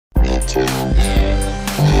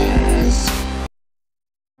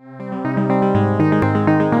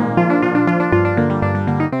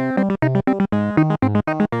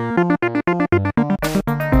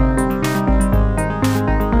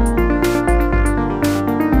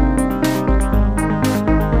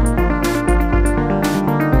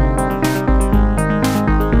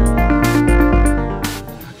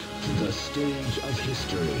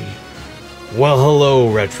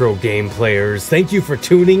retro game players. Thank you for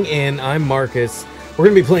tuning in. I'm Marcus. We're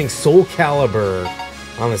going to be playing Soul Calibur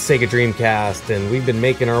on the SEGA Dreamcast, and we've been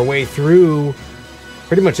making our way through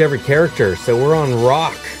pretty much every character. So we're on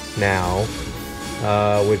Rock now,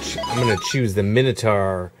 which I'm going to choose the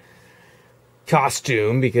Minotaur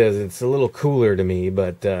costume because it's a little cooler to me,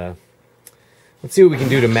 but let's see what we can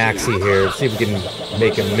do to Maxie here. Let's see if we can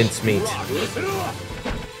make a mincemeat.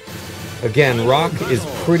 Again, Rock is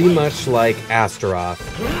pretty much like Astaroth.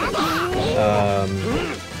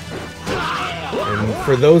 And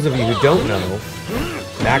for those of you who don't know,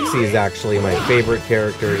 Maxie is actually my favorite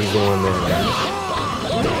character. He's the one that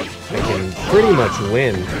I can pretty much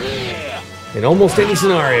win in almost any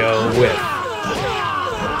scenario with.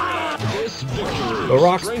 But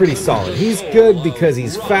Rock's pretty solid. He's good because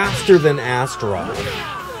he's faster than Astaroth,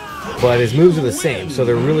 but his moves are the same, so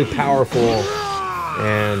they're really powerful.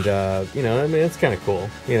 And, you know, I mean, it's kind of cool,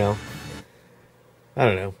 you know. I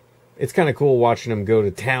don't know. It's kind of cool watching him go to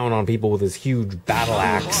town on people with his huge battle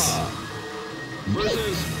axe.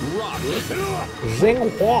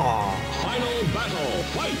 Zing-hua! Final battle,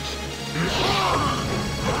 fight!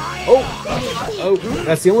 Oh,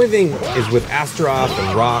 that's the only thing is with Astaroth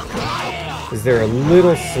and Rock, is they're a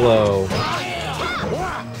little slow.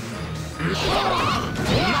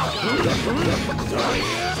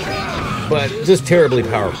 But just terribly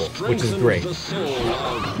powerful, which is great.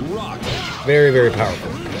 Very, very powerful.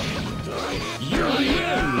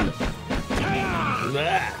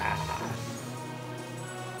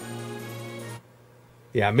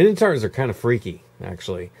 Yeah, Minotaurs are kind of freaky,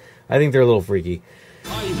 actually. I think they're a little freaky.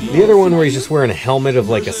 The other one where he's just wearing a helmet of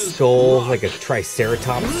like a skull, like a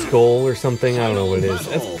Triceratops skull or something. I don't know what it is.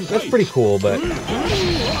 That's pretty cool, but...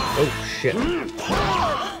 Oh, shit.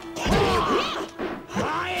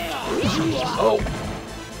 Oh.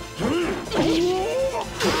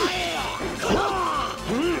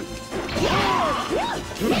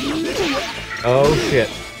 Oh shit.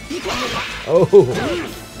 Oh.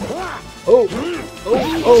 Oh.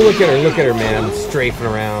 Oh, look at her, man. Strafing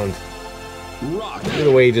around. Look at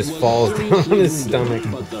the way he just falls down on his stomach.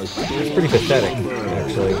 It's pretty pathetic,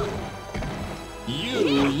 actually.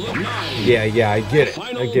 Yeah, I get it.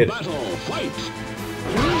 I get it.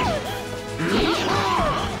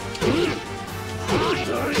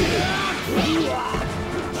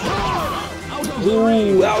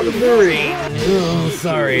 Ooh, out of the ring. Oh,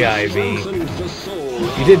 sorry, Ivy.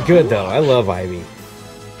 You did good, though. I love Ivy.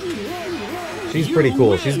 She's pretty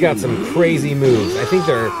cool. She's got some crazy moves. I think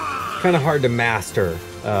they're kind of hard to master.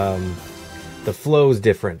 The flow's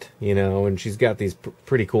different, you know, and she's got these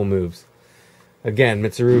pretty cool moves. Again,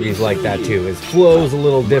 Mitsurugi's like that, too. His flow's a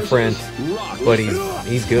little different, but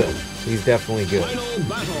he's good. He's definitely good.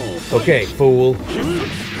 Okay, fool.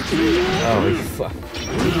 Oh, fuck.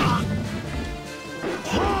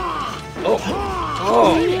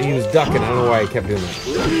 Oh, he was ducking. I don't know why he kept doing that.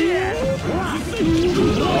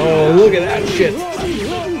 Oh, look at that shit.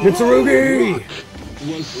 Mitsurugi!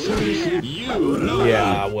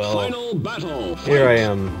 Yeah, well, here I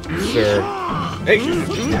am, sir. Hey!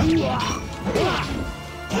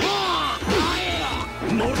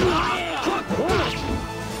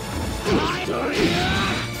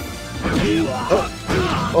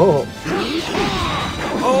 Oh.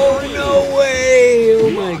 Oh, no way! Oh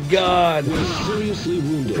my god.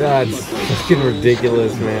 That's fucking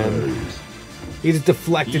ridiculous, man. He just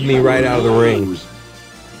deflected me right out of the ring.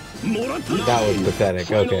 That was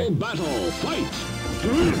pathetic. Okay.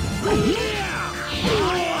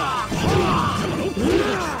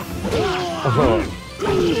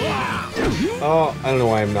 Oh, I don't know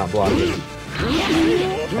why I'm not blocking.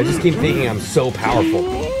 I just keep thinking I'm so powerful.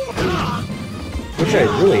 Which I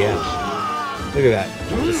really am. Look at that.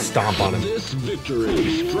 Just stomp on him.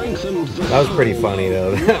 That was pretty funny,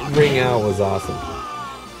 though. That ring out was awesome.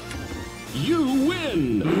 You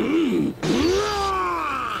win!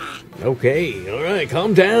 Okay, alright,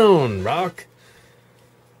 calm down, Rock.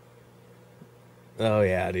 Oh,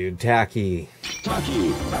 yeah, dude. Taki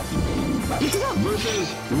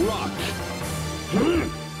versus Rock.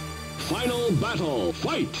 Final battle,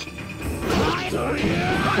 fight!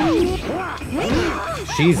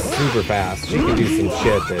 She's super fast. She can do some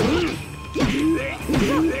shit that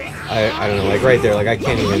I don't know, like right there, like I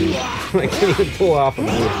can't even pull off a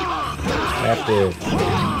move. I have to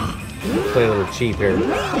play a little cheap here.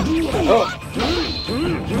 Oh!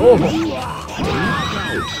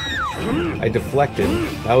 I deflected.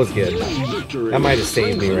 That was good. That might have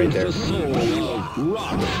saved me right there.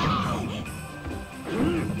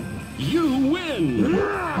 You win!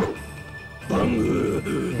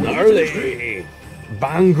 Gnarly!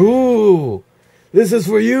 Bangu! This is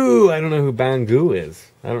for you! I don't know who Bangu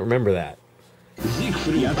is. I don't remember that.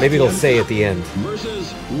 Maybe it'll say at the end.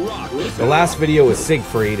 The last video was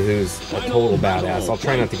Siegfried, who's a total badass. I'll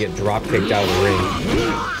try not to get drop kicked out of the ring.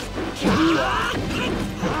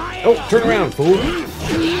 Oh, turn around, fool!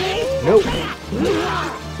 Nope.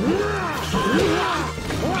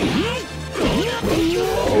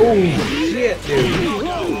 Oh, shit, dude.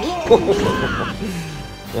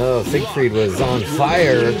 Oh, Siegfried was on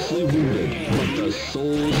fire.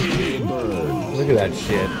 Look at that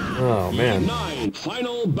shit. Oh, man.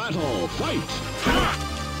 Final battle, fight.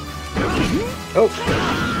 Oh,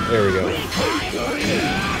 there we go.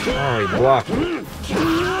 Oh, he blocked.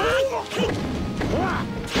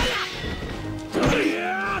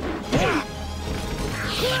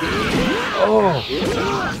 Oh.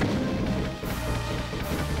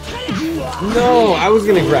 No, I was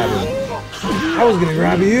gonna grab him. I was gonna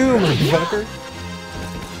grab you, motherfucker.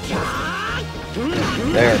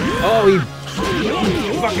 There. Oh, he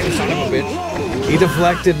fucking son of a bitch. He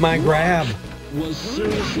deflected my grab. Look at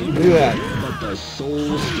that.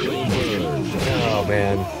 Oh,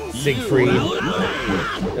 man. Siegfried.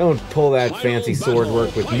 Don't pull that fancy sword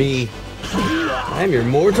work with me. I'm your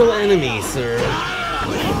mortal enemy, sir.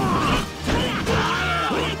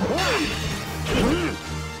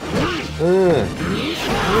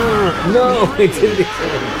 No, I didn't.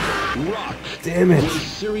 Damn it.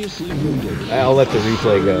 I'll let the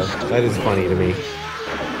replay go. That is funny to me.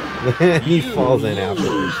 He falls in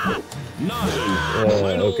afterwards.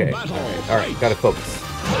 Okay. Alright, gotta focus.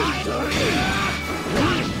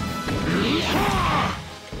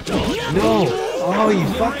 No! Oh, you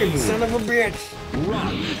fucking son of a bitch!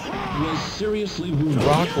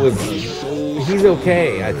 Rock was... He's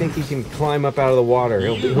okay. I think he can climb up out of the water.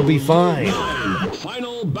 He'll be fine.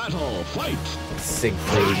 Final battle, fight!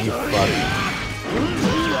 Siegfried, you fuck.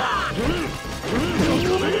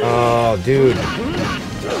 Oh, dude.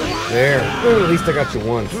 There. At least I got you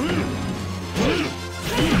once. What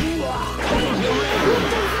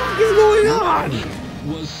is going on?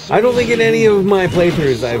 I don't think in any of my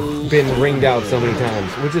playthroughs I've been ringed out so many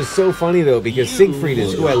times. Which is so funny though, because Siegfried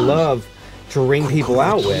is who I love to ring people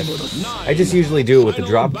out with. I just usually do it with the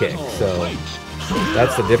drop kick, so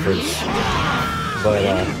that's the difference. But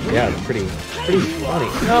yeah, it's pretty funny.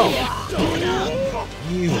 No!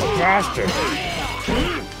 You bastard!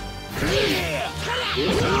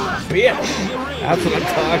 Bitch! That's what I'm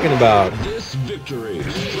talking about.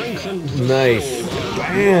 Nice.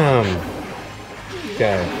 Bam!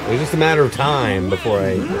 Okay, it was just a matter of time before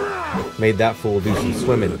I made that fool do some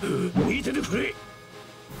swimming.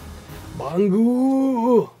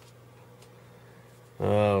 Bangu!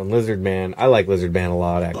 Oh, Lizard Man. I like Lizard Man a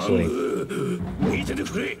lot, actually.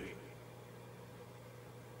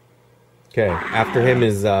 Okay, after him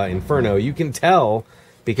is Inferno. You can tell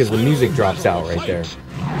because the music drops out right there.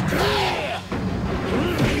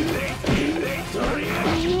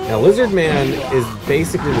 Now, Lizard Man is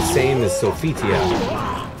basically the same as Sophitia.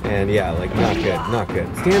 And yeah, like, not good, not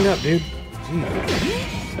good. Stand up, dude.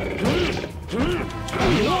 Jeez.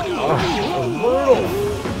 Oh,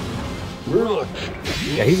 brutal.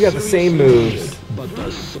 Yeah, he's got the same moves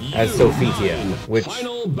as Sophitia, which,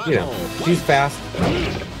 you know, she's fast.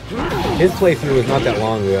 His playthrough was not that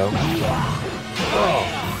long ago.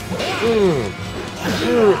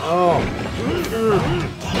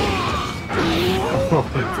 Oh,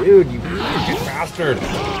 dude, you fucking bastard. I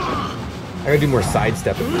gotta do more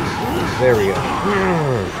sidestepping. There we go.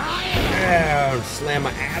 Yeah, slam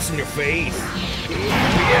my ass in your face.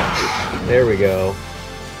 Yeah. There we go.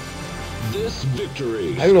 This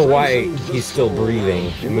victory. I don't know why he's still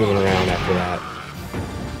breathing and moving around after that.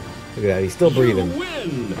 Look at that, he's still breathing.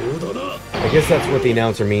 I guess that's what the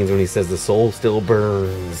announcer means when he says the soul still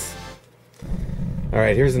burns.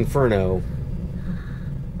 Alright, here's Inferno.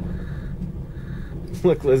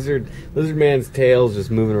 Look, Lizard Man's tail's just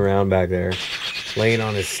moving around back there. Laying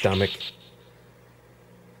on his stomach.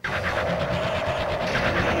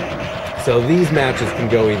 So these matches can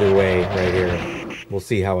go either way right here. We'll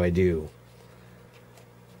see how I do.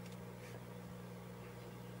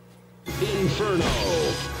 Inferno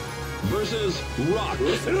versus Rock.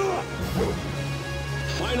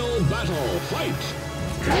 Final battle, fight!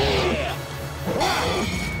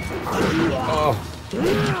 Oh.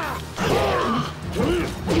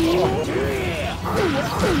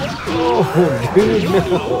 Oh, dude,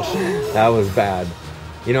 no. That was bad.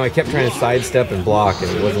 You know, I kept trying to sidestep and block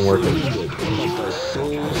and it wasn't working.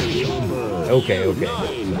 Okay.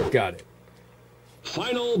 Got it.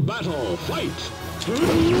 Final battle, fight!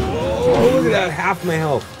 Oh, look at that, half my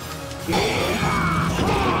health.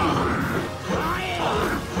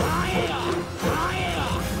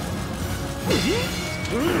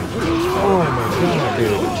 Oh my god,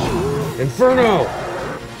 dude. Inferno!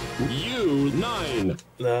 U9.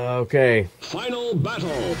 Okay. Final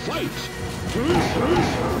battle. Fight.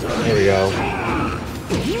 There we go.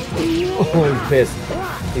 Oh, he's pissed.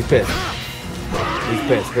 He's pissed. He's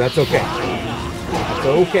pissed, but that's okay. That's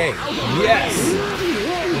okay. Yes!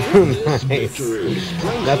 Nice.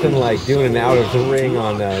 Nothing like doing an out of the ring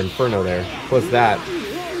on Inferno there. What's that?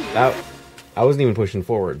 I wasn't even pushing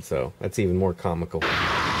forward, so that's even more comical.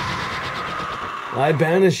 I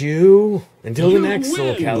banish you until the next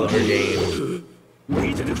Soul Calibur game.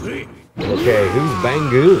 Okay, who's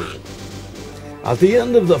Bangu? At the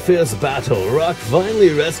end of the fierce battle, Rock finally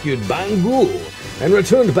rescued Bangu and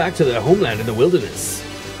returned back to their homeland in the wilderness.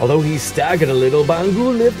 Although he staggered a little,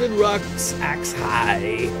 Bangu lifted Rock's axe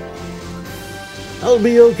high. I'll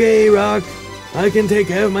be okay, Rock. I can take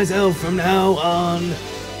care of myself from now on.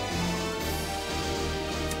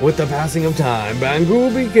 With the passing of time, Bangu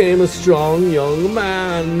became a strong young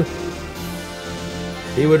man.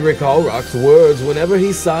 He would recall Rock's words whenever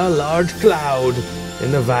he saw a large cloud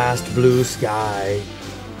in the vast blue sky.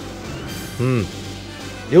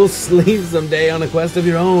 You'll sleep someday on a quest of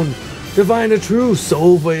your own to find a true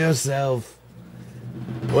soul for yourself.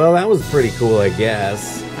 Well, that was pretty cool, I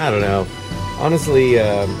guess. I don't know. Honestly,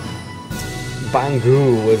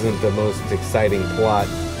 Bangu wasn't the most exciting plot.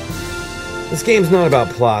 This game's not about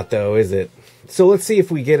plot, though, is it? So let's see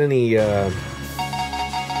if we get any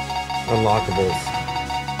unlockables.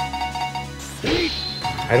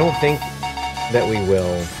 I don't think that we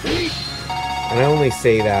will. And I only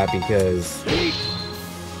say that because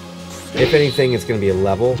if anything, it's going to be a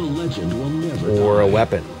level or a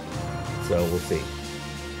weapon. So we'll see.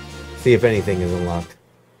 See if anything is unlocked.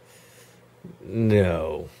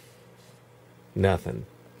 No. Nothing.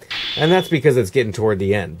 And that's because it's getting toward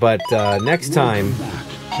the end. But next time,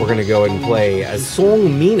 we're going to go ahead and play as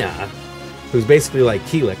Song Mina, who's basically like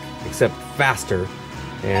Keelik, except faster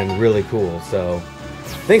and really cool. So,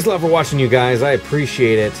 thanks a lot for watching, you guys. I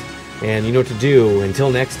appreciate it. And you know what to do. Until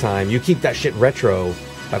next time, you keep that shit retro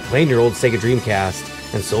by playing your old SEGA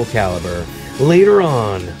Dreamcast and Soul Calibur later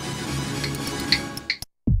on.